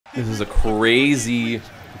This is a crazy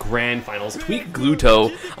grand finals. Tweek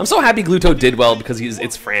Gluto. I'm so happy Gluto did well because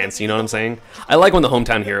it's France, you know what I'm saying? I like when the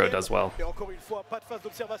hometown hero does well.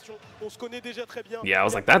 Yeah, I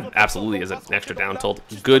was like, that absolutely is an extra down tilt.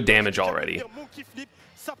 Good damage already.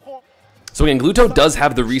 So again, Gluto does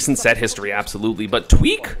have the recent set history, absolutely, but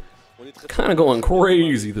Tweek kind of going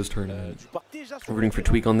crazy this turn. Rooting for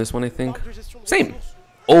Tweek on this one, I think. Same.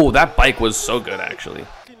 Oh, that bike was so good, actually.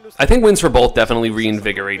 I think wins for both definitely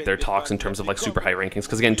reinvigorate their talks in terms of like super high rankings.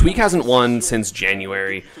 Because again, Tweek hasn't won since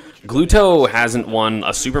January. Gluto hasn't won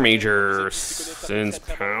a super major since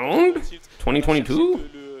Pound 2022.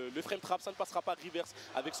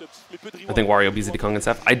 I think Wario beats Diddy Kong and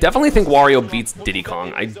Seph. I definitely think Wario beats Diddy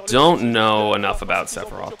Kong. I don't know enough about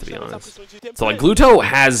Sephiroth, to be honest. So like Gluto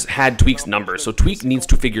has had Tweek's numbers, so Tweek needs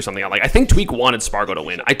to figure something out. Like I think Tweek wanted Spargo to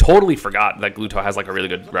win. I totally forgot that Gluto has like a really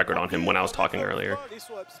good record on him when I was talking earlier.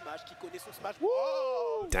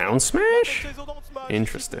 Down smash?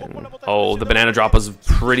 Interesting. Oh, the banana drop was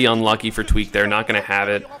pretty unlucky for Tweek. They're not going to have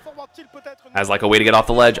it as like a way to get off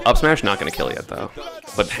the ledge. Up smash, not going to kill yet though.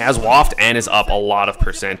 But has waft and is up a lot of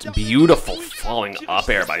percent. Beautiful falling up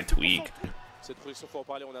air by Tweek.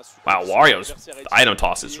 Wow, Wario's item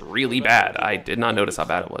toss is really bad. I did not notice how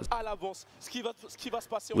bad it was.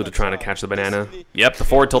 Luda trying to catch the banana. Yep, the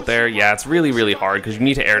forward tilt there. Yeah, it's really, really hard because you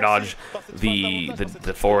need to air dodge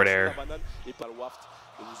the forward air.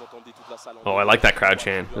 Oh, I like that crowd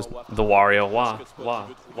chant. Just the Wario. Wah, wah,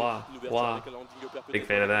 wah, wah. Big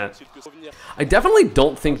fan of that. I definitely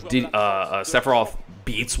don't think Sephiroth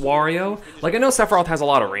beats Wario. Like, I know Sephiroth has a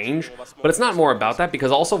lot of range, but it's not more about that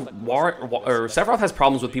because also Sephiroth has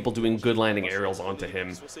problems with people doing good landing aerials onto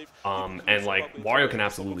him. And, like, Wario can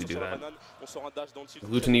absolutely do that.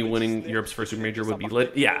 Glutonny winning Europe's first super major would be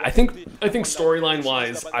lit. Yeah, I think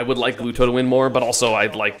storyline-wise, I would like Gluto to win more, but also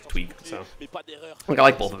I'd like Tweek, so. Like, I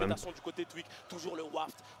like both of them.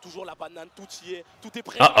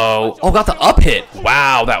 Uh-oh. Oh, got the up hit.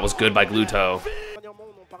 Wow, that was good by Gluto.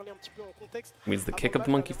 Means the kick of the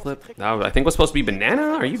monkey flip. That I think was supposed to be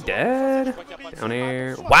banana. Are you dead? Down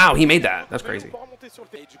air. Wow, he made that. That's crazy.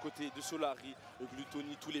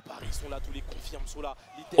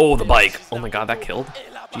 Oh, the bike. Oh my god, that killed.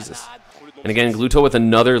 Jesus. And again, Gluto with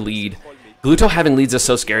another lead. Gluto having leads is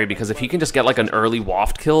so scary because if he can just get like an early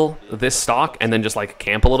waft kill this stock and then just like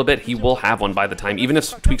camp a little bit, he will have one by the time, even if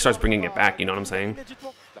Tweek starts bringing it back, you know what I'm saying?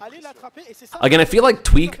 Again, I feel like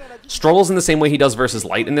Tweek struggles in the same way he does versus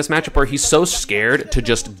Light in this matchup, where he's so scared to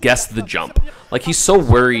just guess the jump. Like, he's so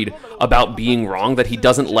worried about being wrong that he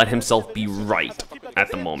doesn't let himself be right at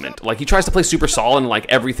the moment. Like, he tries to play super solid and, like,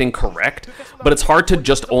 everything correct, but it's hard to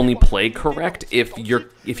just only play correct if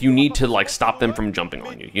you need to, like, stop them from jumping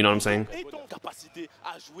on you. You know what I'm saying?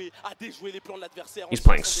 He's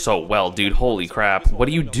playing so well, dude. Holy crap. What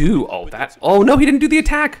do you do? Oh, that... Oh, no, he didn't do the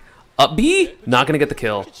attack. Up B? Not gonna get the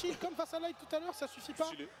kill.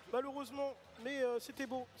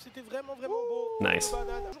 Nice.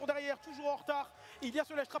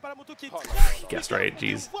 Guessed right,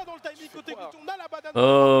 jeez.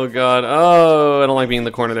 Oh god. Oh, I don't like being in the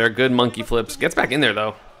corner there. Good monkey flips. Gets back in there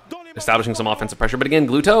though. Establishing some offensive pressure. But again,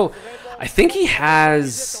 Gluto, I think he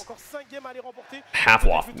has half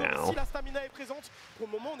waft now.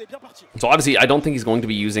 So obviously, I don't think he's going to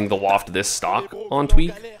be using the waft this stock on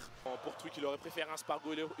Tweek.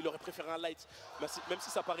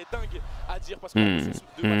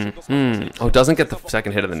 Oh, doesn't get the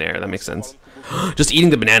second hit of the nair. That makes sense. Just eating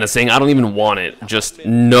the banana, saying I don't even want it. Just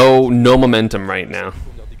no momentum right now.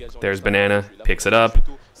 There's banana, picks it up.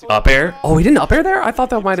 Up air. Oh, he didn't up air there? I thought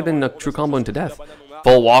that might have been a true combo into death.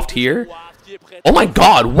 Full waft here. Oh my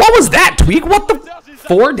god, what was that, Tweek? What the?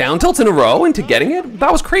 4 down tilts in a row into getting it?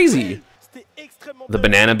 That was crazy. The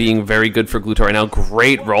banana being very good for Gluto right now.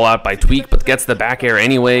 Great rollout by Tweek, but gets the back air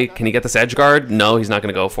anyway. Can he get this edge guard? No, he's not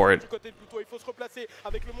going to go for it.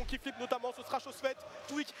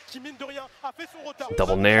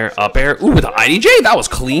 Double nair, up air. Ooh, with the IDJ, that was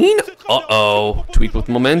clean. Uh-oh. Tweek with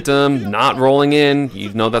momentum, not rolling in.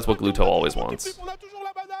 You know that's what Gluto always wants.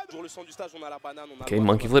 Okay,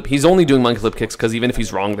 monkey flip. He's only doing monkey flip kicks because even if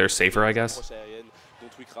he's wrong, they're safer, I guess.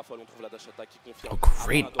 Oh,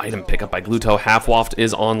 great item pickup by Gluto. Half waft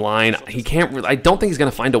is online. He can't. I don't think he's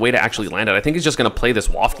gonna find a way to actually land it. I think he's just gonna play this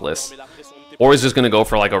waftless, or he's just gonna go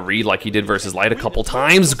for like a read like he did versus Light a couple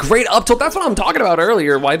times. Great up tilt. That's what I'm talking about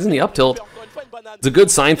earlier. Why doesn't he up tilt? It's a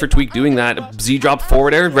good sign for Tweek doing that. Z drop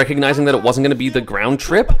forward air, recognizing that it wasn't gonna be the ground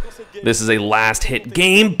trip. This is a last hit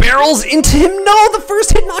game. Barrels into him. No, the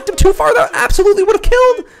first hit knocked him too far. That absolutely would have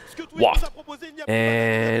killed. Waft.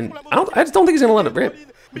 And I just don't think he's gonna let it rip.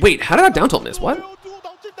 Wait, how did that down tilt miss? What?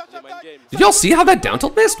 Did y'all see how that down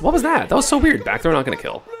tilt missed? What was that? That was so weird. Back throw not gonna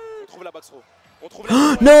kill.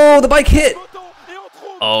 No, the bike hit.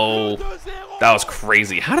 Oh, that was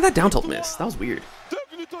crazy. How did that down tilt miss? That was weird.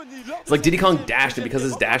 It's like Diddy Kong dashed, and because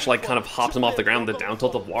his dash like kind of hops him off the ground, the down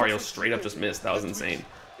tilt of Wario straight up just missed. That was insane.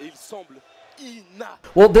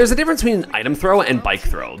 Well, there's a difference between item throw and bike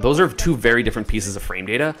throw. Those are two very different pieces of frame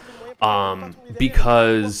data.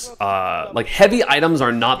 Because like heavy items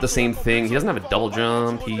are not the same thing. He doesn't have a double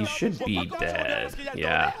jump. He should be dead.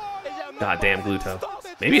 Yeah. God damn, Gluto.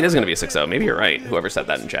 Maybe it is going to be a 6-0. Maybe you're right, whoever said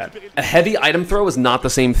that in chat. A heavy item throw is not the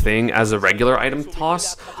same thing as a regular item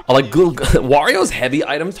toss. Like, Wario's heavy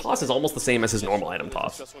item toss is almost the same as his normal item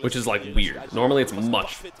toss, which is, like, weird. Normally, it's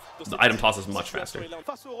the item toss is much faster.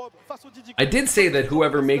 I did say that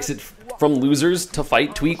whoever makes it from losers to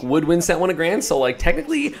fight Tweek would win set 1 of Grand, so, like,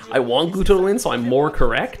 technically, I want Gluto to win, so I'm more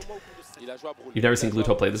correct. You've never seen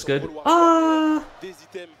Gluto play this good?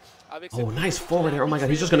 Oh, nice forward air. Oh my god,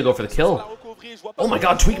 he's just gonna go for the kill. Oh my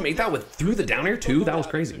god, Tweek made that through the down air too? That was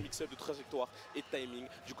crazy.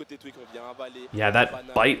 Yeah,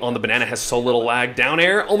 that bite on the banana has so little lag. Down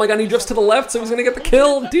air. Oh my god, he drifts to the left, so he's gonna get the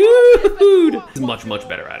kill. Dude! He's much, much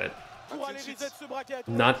better at it.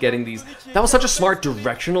 Not getting these. That was such a smart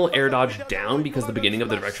directional air dodge down, because the beginning of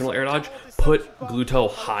the directional air dodge put Gluto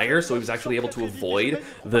higher, so he was actually able to avoid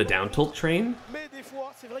the down tilt train.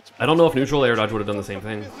 I don't know if neutral air dodge would have done the same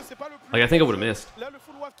thing. Like, I think it would have missed.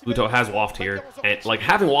 Gluto has waft here, and like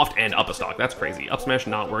having waft and up a stock, that's crazy. Up smash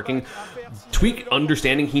not working. Tweek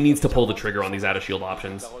understanding he needs to pull the trigger on these out of shield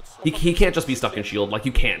options. He can't just be stuck in shield. Like,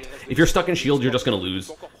 you can't. If you're stuck in shield, you're just gonna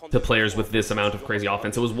lose to players with this amount of crazy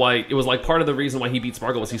offense. It was like part of the reason why he beat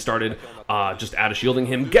Sparkle was he started just out of shielding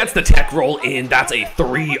him. Gets the tech roll in. That's a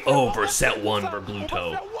 3-0 for set 1 for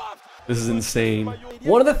Gluto. This is insane.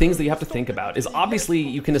 One of the things that you have to think about is obviously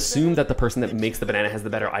you can assume that the person that makes the banana has the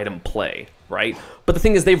better item play, right? But the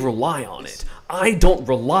thing is they rely on it. I don't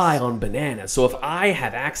rely on banana, so if I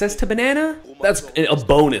have access to banana, that's a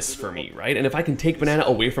bonus for me, right? And if I can take banana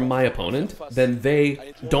away from my opponent, then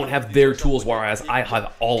they don't have their tools, whereas I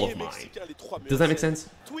have all of mine. Does that make sense?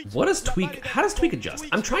 What does Tweek, how does Tweek adjust?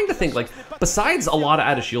 I'm trying to think, like, besides a lot of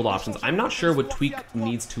out of shield options, I'm not sure what Tweek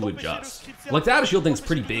needs to adjust. Like, the out of shield thing's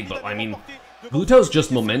pretty big, but I mean, Gluto's just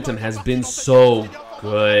momentum has been so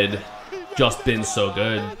good. Just been so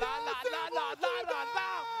good.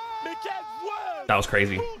 That was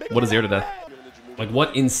crazy. What is air to death? Like,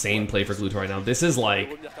 what insane play for Gluto right now. This is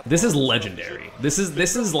legendary. This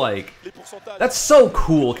is like, that's so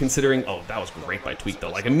cool considering, oh, that was great by Tweek though.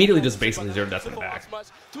 Like, immediately just basically 0 death in the back.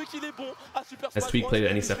 Has Tweek played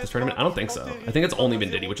any Seph this tournament? I don't think so. I think it's only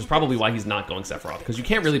been Diddy, which is probably why he's not going Sephiroth, because you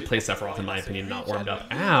can't really play Sephiroth, in my opinion, not warmed up.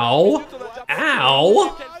 Ow!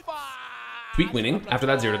 Ow! Tweek winning after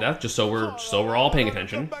that 0 death, just so we're all paying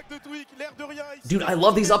attention. Dude, I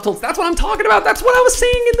love these up tilts. That's what I'm talking about. That's what I was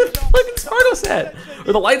saying in the fucking Sparto set.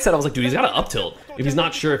 Or the light set, I was like, dude, he's got to up tilt. If he's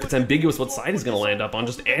not sure if it's ambiguous what side he's going to land up on,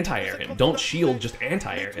 just anti-air him. Don't shield, just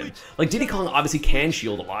anti-air him. Like, Diddy Kong obviously can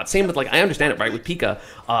shield a lot. Same with, like, I understand it, right? With Pika,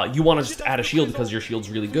 you want to just add a shield because your shield's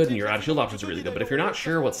really good and your out of shield options are really good. But if you're not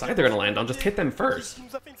sure what side they're going to land on, just hit them first.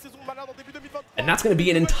 And that's going to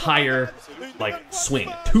be an entire, like, swing.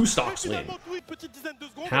 2-stock swing.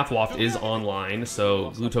 Half waft is online,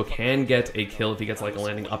 so Gluto can get a kill if he gets like a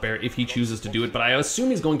landing up air if he chooses to do it, but I assume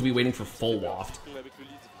he's going to be waiting for full waft.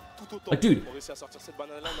 Like, dude,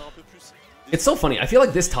 it's so funny. I feel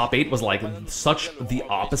like this top 8 was like such the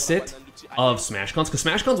opposite of Smash Cons, because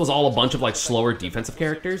Smash Cons was all a bunch of like slower defensive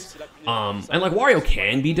characters, and like Wario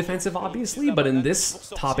can be defensive obviously, but in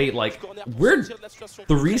this top 8, like, we're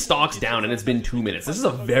 3 stocks down and it's been 2 minutes. This is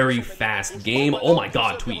a very fast game. Oh my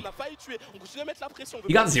god, Tweek.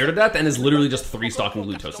 He got 0 to death and is literally just 3-stocking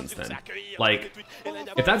Gluto since then. Like,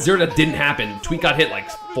 if that 0 to death didn't happen, Tweek got hit like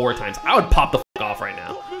 4 times, I would pop the f off right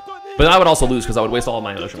now. But I would also lose because I would waste all of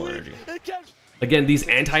my emotional energy. Again, these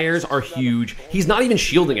anti-airs are huge. He's not even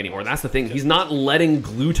shielding anymore. That's the thing. He's not letting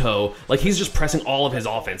Gluto, like, he's just pressing all of his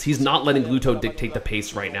offense. He's not letting Gluto dictate the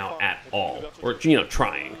pace right now at all. Or, you know,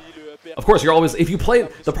 trying. Of course, you're always, if you play,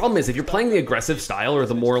 the problem is, if you're playing the aggressive style, or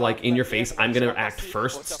the more, like, in-your-face, I'm gonna act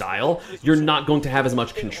first style, you're not going to have as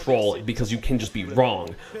much control, because you can just be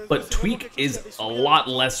wrong. But Tweek is a lot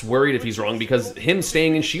less worried if he's wrong, because him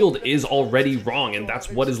staying in shield is already wrong, and that's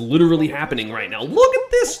what is literally happening right now. Look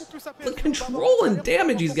at this, the control and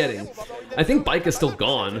damage he's getting. I think Bike is still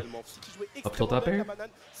gone. Up tilt up air?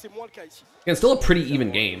 Again, still a pretty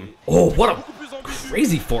even game. Oh, what a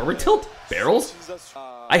crazy forward tilt barrels.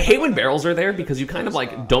 I hate when barrels are there because you kind of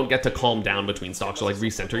like don't get to calm down between stocks or like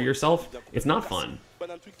recenter yourself. It's not fun.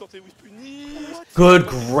 Good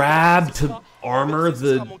grab to armor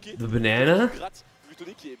the banana.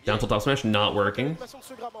 Down tilt up smash, not working.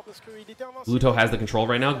 Gluto has the control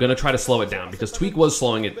right now. Gonna try to slow it down because Tweek was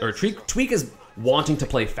slowing it, or Tweek is wanting to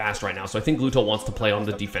play fast right now. So I think Gluto wants to play on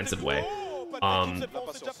the defensive way.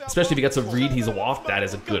 Especially if he gets a read, he's a waft. That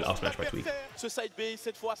is a good up smash by Tweek.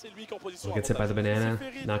 Gets hit by the banana.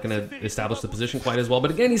 Not going to establish the position quite as well.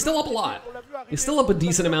 But again, he's still up a lot. He's still up a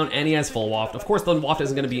decent amount, and he has full waft. Of course, the waft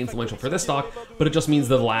isn't going to be influential for this stock, but it just means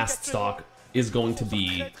the last stock is going to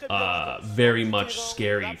be very much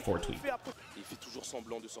scary for Tweek.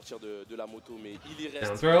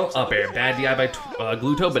 Down throw, up air, bad DI by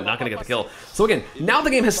Gluto, but not gonna get the kill. So again, now the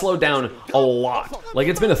game has slowed down a lot. Like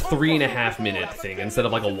it's been a 3.5 minute thing instead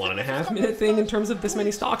of like a 1.5 minute thing in terms of this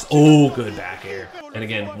many stocks. Oh, good back air. And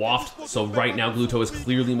again, waft. So right now Gluto is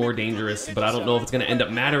clearly more dangerous, but I don't know if it's gonna end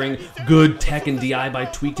up mattering. Good tech and DI by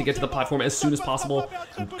Tweek to get to the platform as soon as possible.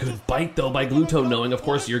 Good bite though by Gluto, knowing of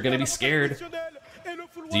course you're gonna be scared.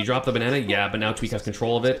 Did he drop the banana? Yeah, but now Tweek has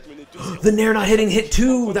control of it. The Nair not hitting hit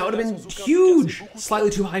 2! That would have been huge! Slightly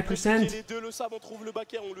too high percent.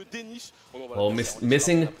 Oh,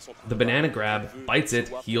 missing the banana grab. Bites it,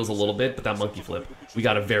 heals a little bit, but that monkey flip. We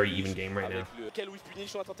got a very even game right now.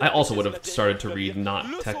 I also would have started to read not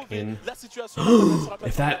tech in.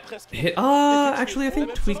 If that hit... actually, I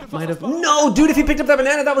think Tweek might have... No, dude, if he picked up that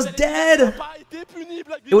banana, that was dead!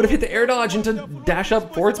 It would have hit the air dodge into dash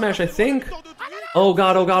up forward smash, I think. Oh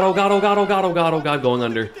god, oh god, oh god, oh god, oh god, oh god, oh god, going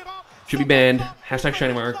under. Should be banned. Hashtag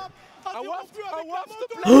shiny mark.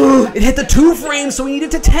 It hit the 2 frames, so we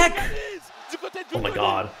needed to tech! Oh my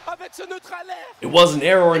god. It was an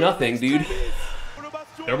error or nothing, dude.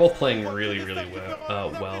 They're both playing really, really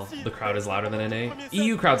well. The crowd is louder than NA.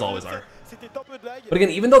 EU crowds always are. But again,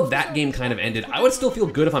 even though that game kind of ended, I would still feel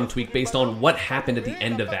good if I'm Tweek based on what happened at the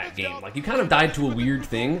end of that game. Like, you kind of died to a weird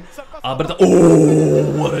thing, but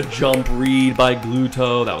oh, what a jump read by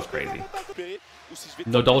Gluto. That was crazy.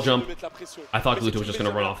 No double jump. I thought Gluto was just going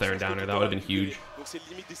to run off there and down there. That would have been huge.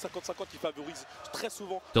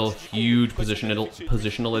 Still huge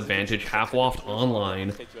positional advantage. Half waft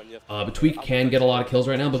online. But Tweek can get a lot of kills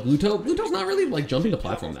right now, but Gluto's not really like jumping the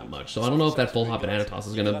platform that much. So I don't know if that full hop banana toss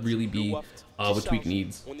is going to really be what Tweek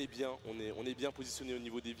needs.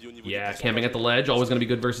 Yeah, camping at the ledge, always going to be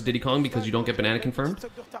good versus Diddy Kong because you don't get banana confirmed.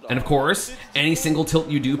 And of course, any single tilt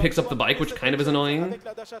you do picks up the bike, which kind of is annoying.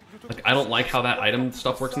 Like, I don't like how that item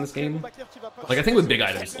stuff works in this game. Like, I think with big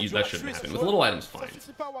items, that shouldn't happen. With little items, fine.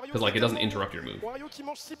 Because, like, it doesn't interrupt your move.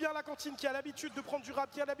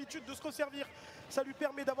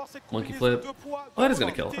 Monkey flip. Oh, that is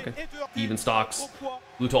going to kill. Okay. Even stocks.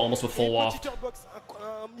 Gluto almost with full waft.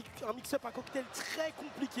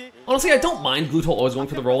 Honestly, I don't mind Gluto always going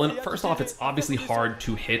for the roll-in. First off, it's obviously hard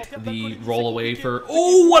to hit the roll-away for...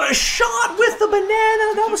 Oh, what a shot with the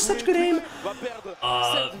banana! That was such good aim!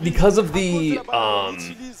 Because of the,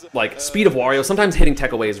 like, speed of Wario, sometimes hitting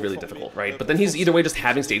tech away is really difficult, right? But then he's either way just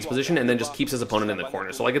having stage position and then just keeps his opponent in the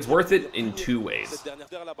corner. So, like, it's worth it in 2 ways.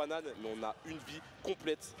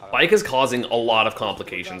 Bike is causing a lot of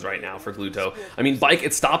complications right now for Gluto. I mean, Bike,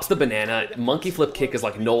 it stops the banana. Monkey flip kick is,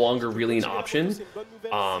 like, no longer really an option.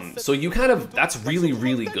 So you kind of, that's really,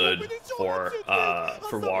 really good for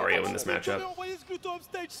Wario in this matchup.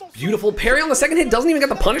 Beautiful parry on the second hit, doesn't even get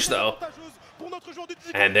the punish though.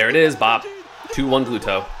 And there it is, bop. 2-1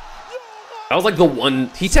 Gluto. That was like the one,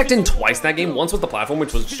 he teched in twice that game, once with the platform,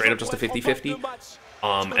 which was straight up just a 50-50.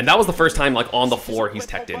 And that was the first time, like, on the floor he's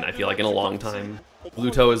teched in, I feel like, in a long time.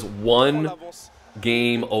 Gluto is 1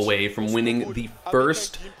 game away from winning the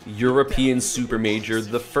first European Super Major,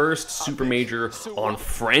 the first Super Major on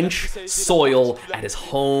French soil at his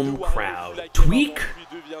home crowd. Tweek,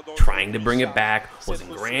 trying to bring it back, was in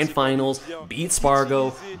grand finals, beat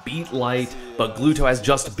Spargo, beat Light, but Gluto has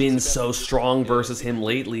just been so strong versus him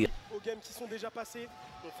lately.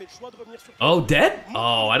 Oh, dead?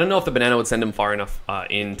 Oh, I don't know if the banana would send him far enough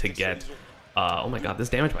in to get... oh my god, this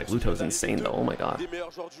damage by Gluto is insane though, oh my god.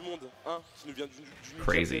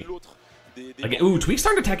 Crazy. Again, ooh, Tweek's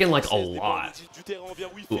starting to tech in like a lot.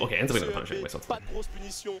 Ooh, okay, ends up getting the punish anyway, so it's fine.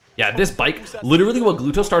 Yeah, this bike, literally what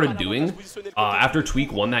Gluto started doing after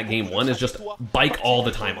Tweek won that game 1 is just bike all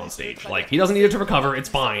the time on stage. Like, he doesn't need it to recover, it's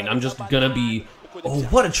fine. I'm just gonna be Oh,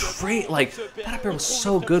 what a trade. Like, that up air was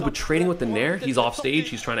so good with trading with the nair. He's off stage.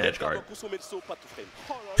 He's trying to edge guard.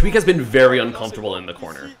 Tweek has been very uncomfortable in the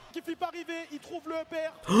corner.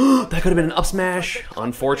 That could have been an up smash.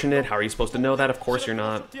 Unfortunate. How are you supposed to know that? Of course you're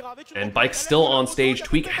not. And Bike's still on stage.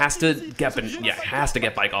 Tweek has to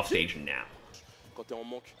get Bike off stage now.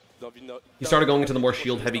 He started going into the more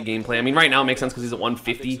shield-heavy gameplay. I mean, right now it makes sense because he's at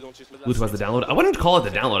 150. Gluto has the download. I wouldn't call it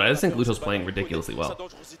the download. I just think Gluto's playing ridiculously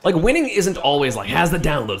well. Like, winning isn't always like, has the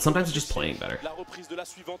download. Sometimes it's just playing better.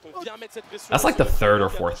 That's like the third or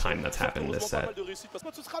fourth time that's happened this set.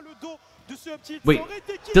 Wait,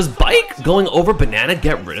 does Bike going over Banana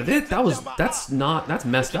get rid of it? That's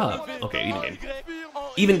messed up. Okay, even game.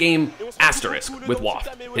 Even game, asterisk with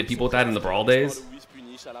Waft. Hit people with that in the Brawl days.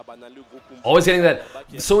 Always getting that.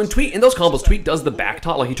 So in those combos, Tweek does the back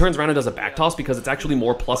toss. Like, he turns around and does a back toss because it's actually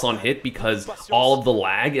more plus on hit because all of the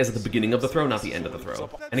lag is at the beginning of the throw, not the end of the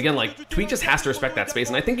throw. And again, like, Tweek just has to respect that space,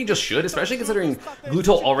 and I think he just should, especially considering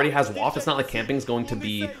Gluto already has Waft. It's not like camping's going to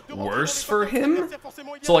be worse for him.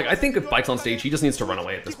 So, like, I think if Bike's on stage, he just needs to run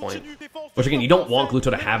away at this point. Which, again, you don't want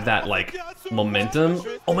Gluto to have that, like, momentum.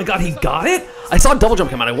 Oh my god, he got it? I saw a double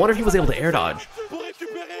jump come out. I wonder if he was able to air dodge.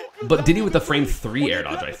 But did he with the frame 3 air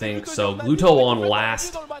dodge, I think. So Gluto on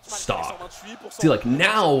last stock. See, like,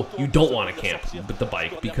 now you don't want to camp with the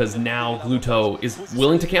Bike because now Gluto is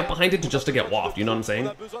willing to camp behind it just to get Waft, you know what I'm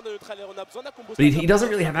saying? But he doesn't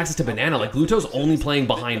really have access to Banana. Like, Gluto's only playing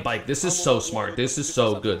behind Bike. This is so smart. This is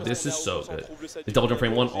so good. This is so good. Is double jump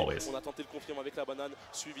frame 1? Always.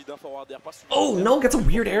 Oh, no, gets a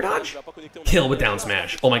weird air dodge? Kill with down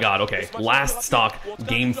smash. Oh my god, okay. Last stock,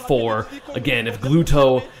 game 4. Again, if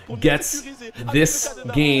Gluto gets this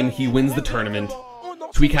game, he wins the tournament.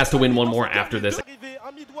 Tweek has to win one more after this.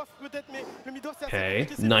 Okay,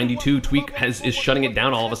 92. Tweek is shutting it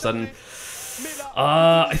down all of a sudden.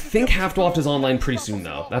 I think half Waft is online pretty soon,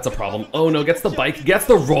 though. That's a problem. Oh, no, gets the Bike, gets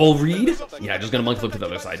the roll read. Yeah, just gonna monkey flip to the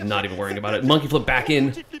other side. Not even worrying about it. Monkey flip back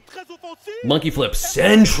in. Monkey flip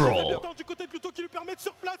central.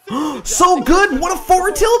 So good! What a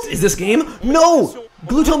forward tilt! Is this game? No!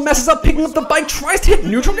 Gluto messes up picking up the Bike, tries to hit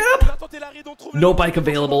neutral gap? No Bike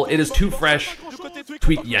available. It is too fresh.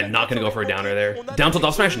 Tweek, yeah, not gonna go for a downer there. Down tilt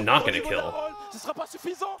off smash, not gonna kill.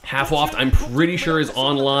 Half Waft, I'm pretty sure, is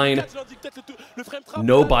online.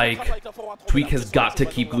 No Bike. Tweek has got to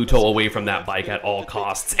keep Gluto away from that Bike at all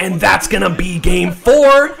costs. And that's gonna be game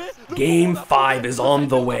 4! Game 5 is on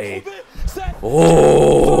the way.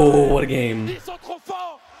 Oh, what a game.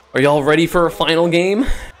 Are y'all ready for a final game?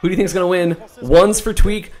 Who do you think is gonna win? 1's for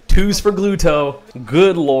Tweek, 2's for Gluto.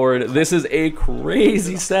 Good lord, this is a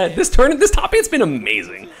crazy set. This top 8's been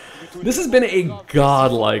amazing. This has been a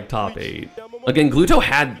godlike top 8. Again, Gluto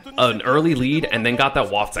had an early lead and then got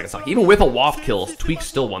that Waft second stock. Even with a Waft kill, Tweek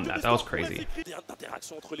still won that. That was crazy.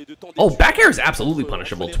 Oh, back air is absolutely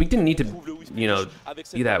punishable. Tweek didn't need to, you know,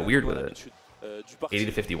 be that weird with it. 80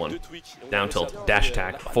 to 51. Down tilt, dash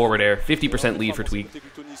attack, forward air, 50% lead for Tweek.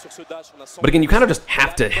 But again, you kind of just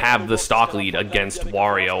have to have the stock lead against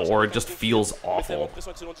Wario, or it just feels awful.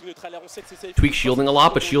 Tweek shielding a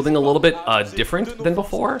lot, but shielding a little bit different than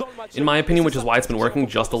before, in my opinion, which is why it's been working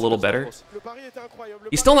just a little better.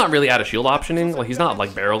 He's still not really out of shield optioning. Like, he's not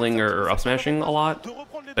like barreling or up smashing a lot.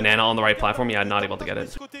 Banana on the right platform, yeah, not able to get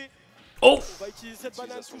it. Oh!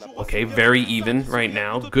 Okay, very even right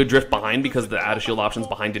now. Good drift behind because the out-of-shield options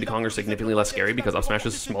behind Diddy Kong are significantly less scary because up smash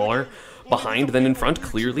is smaller behind than in front,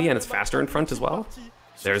 clearly, and it's faster in front as well.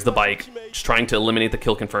 There's the Bike, just trying to eliminate the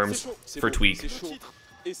kill confirms for Tweek.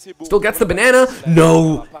 Still gets the Banana.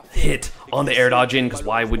 No hit on the air dodge in, because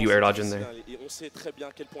why would you air dodge in there?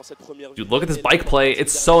 Dude, look at this Bike play.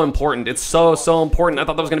 It's so important. It's so important. I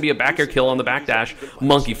thought that was going to be a back air kill on the backdash.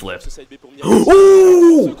 Monkey flip.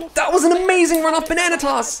 Ooh! That was an amazing run off Banana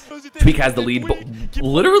toss. Tweek has the lead, but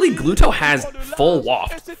literally Gluto has full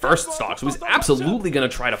Waft first stock, so he's absolutely going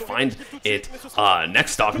to try to find it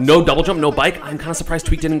next stock. No double jump, no Bike. I'm kind of surprised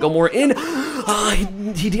Tweek didn't go more in.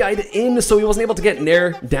 He DI'd in, so he wasn't able to get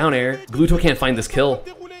nair, down air. Gluto can't find this kill.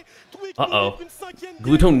 Uh-oh.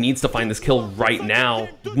 Gluto needs to find this kill right now.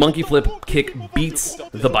 Monkey flip kick beats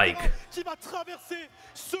the Bike.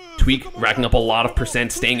 Tweek racking up a lot of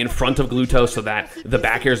percent, staying in front of Gluto so that the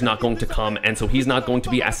back air is not going to come, and so he's not going to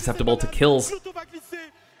be as susceptible to kills.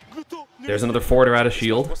 There's another forward air out of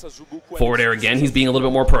shield. Forward air again. He's being a little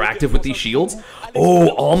bit more proactive with these shields. Oh,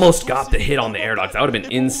 almost got the hit on the air dodge. That would have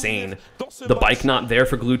been insane. The bike not there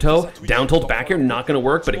for Gluto. Down tilt back air, not going to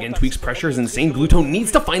work. But again, Tweek's pressure is insane. Gluto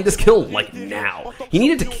needs to find this kill, like, now. He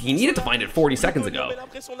needed to find it 40 seconds ago.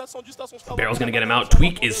 Barrel's going to get him out.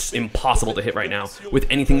 Tweek is impossible to hit right now with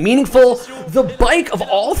anything meaningful. The bike, of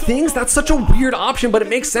all things, that's such a weird option, but it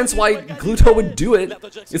makes sense why Gluto would do it.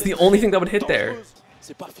 It's the only thing that would hit there.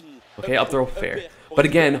 Okay, up throw, fair. But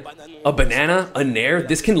again, a banana, a nair,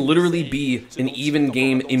 this can literally be an even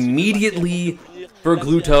game immediately for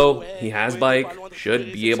Gluto. He has bike,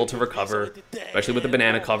 should be able to recover, especially with the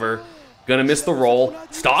banana cover. Gonna miss the roll.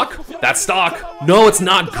 Stock? That's stock. No, it's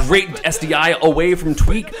not. Great SDI away from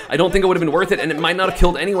Tweek. I don't think it would have been worth it, and it might not have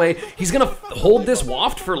killed anyway. He's gonna hold this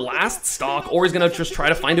waft for last stock, or he's gonna just try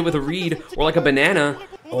to find it with a read, or like a banana.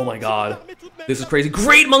 Oh my god. This is crazy.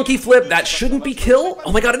 Great monkey flip. That shouldn't be kill.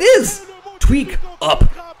 Oh my god, it is. Tweek up.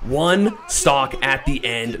 One stock at the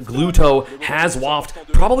end. Gluto has waft.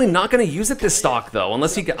 Probably not going to use it this stock though,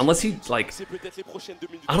 unless he like,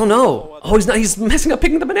 I don't know. Oh, he's not. He's messing up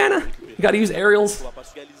picking the banana. You got to use aerials.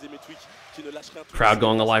 Crowd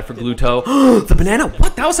going alive for Gluto. The banana.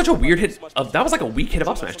 What? That was such a weird hit. That was like a weak hit of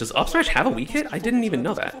up smash. Does up smash have a weak hit? I didn't even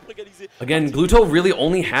know that. Again, Gluto really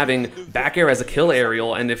only having back air as a kill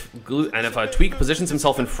aerial, and if Tweek positions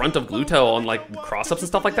himself in front of Gluto on like cross ups and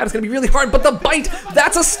stuff like that, it's gonna be really hard. But the bite,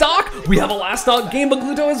 that's a stock. We have a last stock game, but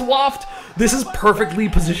Gluto is waft. This is perfectly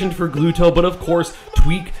positioned for Gluto, but of course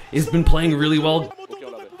Tweek has been playing really well.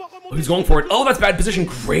 He's going for it. Oh, that's bad position.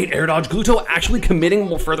 Great air dodge. Gluto actually committing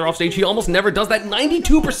more further off stage. He almost never does that.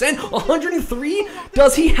 92%, 103.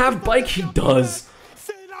 Does he have bike? He does.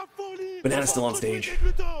 Banana's still on stage.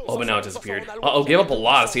 Oh, but now it disappeared. Uh-oh, gave up a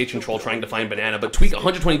lot of stage control trying to find Banana, but Tweek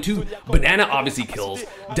 122. Banana obviously kills.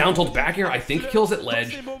 Down tilt back air, I think kills at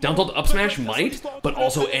ledge. Down tilt up smash might, but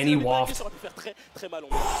also any waft.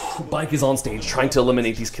 Bike is on stage trying to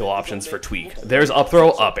eliminate these kill options for Tweek. There's up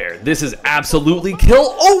throw, up air. This is absolutely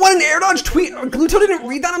kill. Oh, what an air dodge. Tweek. Gluto didn't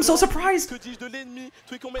read that. I'm so surprised.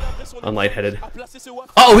 I'm lightheaded.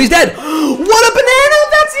 Uh-oh, he's dead. What a banana.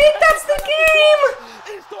 That's it. That's the game.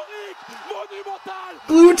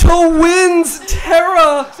 Gluto wins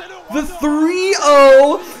Terra, the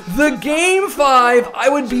 3-0, the game 5. I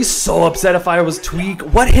would be so upset if I was Tweek.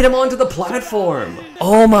 What hit him onto the platform?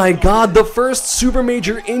 Oh my god, the first super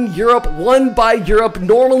major in Europe, won by Europe,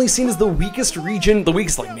 normally seen as the weakest region, the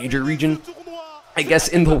weakest like major region, I guess,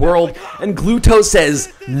 in the world. And Gluto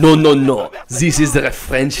says, no, no, no, this is the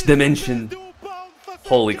French dimension.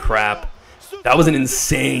 Holy crap. That was an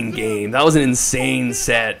insane game. That was an insane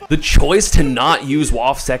set. The choice to not use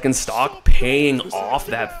waft second stock paying off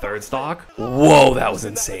that third stock. Whoa, that was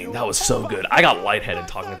insane. That was so good. I got lightheaded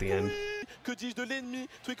talking at the end.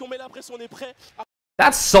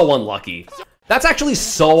 That's so unlucky. That's actually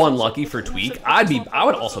so unlucky for Tweek. I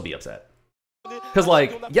would also be upset. Because,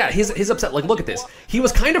 like, yeah, his upset, like, look at this. He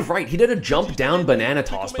was kind of right. He did a jump down banana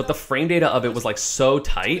toss, but the frame data of it was, like, so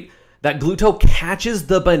tight that Gluto catches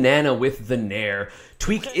the banana with the nair.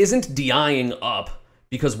 Tweek isn't DIing up,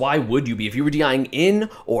 because why would you be? If you were DIing in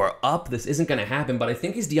or up, this isn't going to happen, but I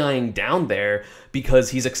think he's DIing down there because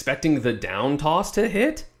he's expecting the down toss to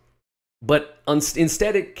hit, but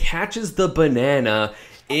instead it catches the banana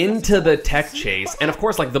into the tech chase. And of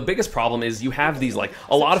course, like, the biggest problem is you have these, like,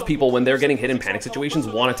 a lot of people when they're getting hit in panic situations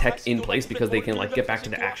want to tech in place because they can, like, get back to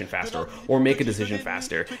the action faster or make a decision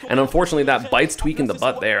faster. And unfortunately that bites Tweek in the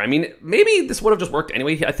butt there. I mean, maybe this would have just worked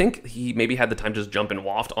anyway. I think he maybe had the time to just jump and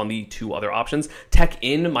waft on the two other options. Tech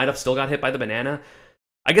in might have still got hit by the banana.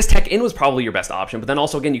 I guess tech in was probably your best option, but then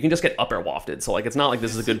also again, you can just get up air wafted. So, like, it's not like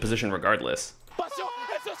this is a good position regardless.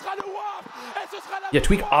 Yeah,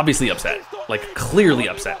 Tweek obviously upset, like, clearly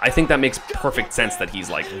upset. I think that makes perfect sense that he's,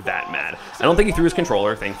 like, that mad. I don't think he threw his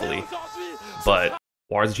controller, thankfully, but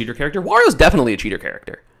Wario's a cheater character? Wario's definitely a cheater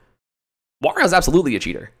character. Wario's absolutely a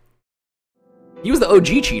cheater. He was the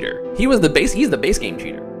OG cheater. He's the base game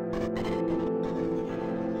cheater.